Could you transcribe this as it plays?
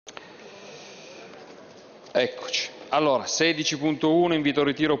Eccoci. Allora, 16.1 invito al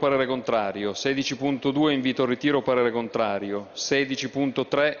ritiro parere contrario, 16.2 invito al ritiro parere contrario,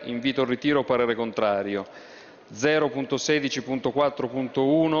 16.3 invito al ritiro parere contrario,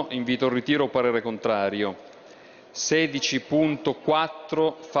 0.16.4.1 invito al ritiro parere contrario,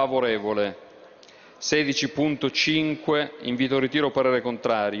 16.4 favorevole, 16.5 invito al ritiro parere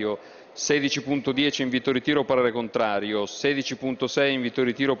contrario, 16.10 invito al ritiro parere contrario, 16.6 invito al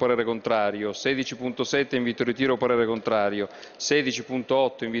ritiro parere contrario, 16.7 invito al ritiro parere contrario,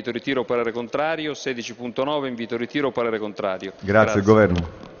 16.8 invito al ritiro parere contrario, 16.9 invito al ritiro parere contrario. Grazie. Governo.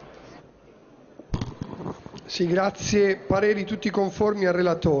 Sì, grazie. Pareri tutti conformi al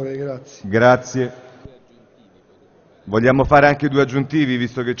relatore, grazie. Grazie. Vogliamo fare anche due aggiuntivi,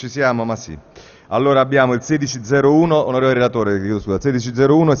 visto che ci siamo? Ma sì. Allora abbiamo il 1601, onorevole relatore, chiedo scusa,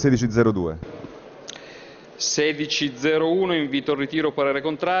 1601 e 1602. 16.01 invito al ritiro parere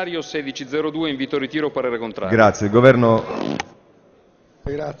contrario, 16.02 invito al ritiro parere contrario. Grazie. Il Governo.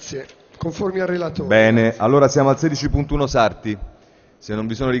 Grazie. Conformi al relatore. Bene, grazie. allora siamo al 16.1 Sarti. Se non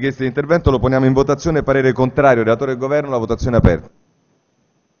vi sono richieste di intervento lo poniamo in votazione, parere contrario, relatore e Governo, la votazione è aperta.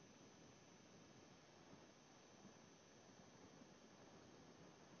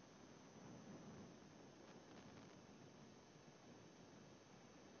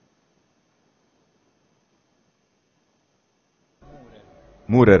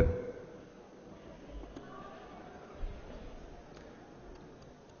 Murer.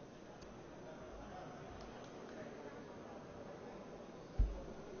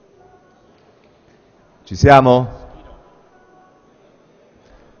 Ci siamo?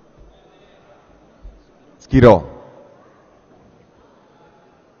 Schirò.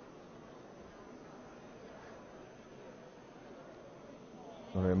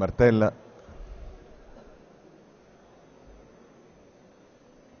 Onorevole Martella.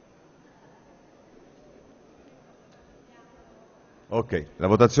 Ok, la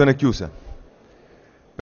votazione è chiusa.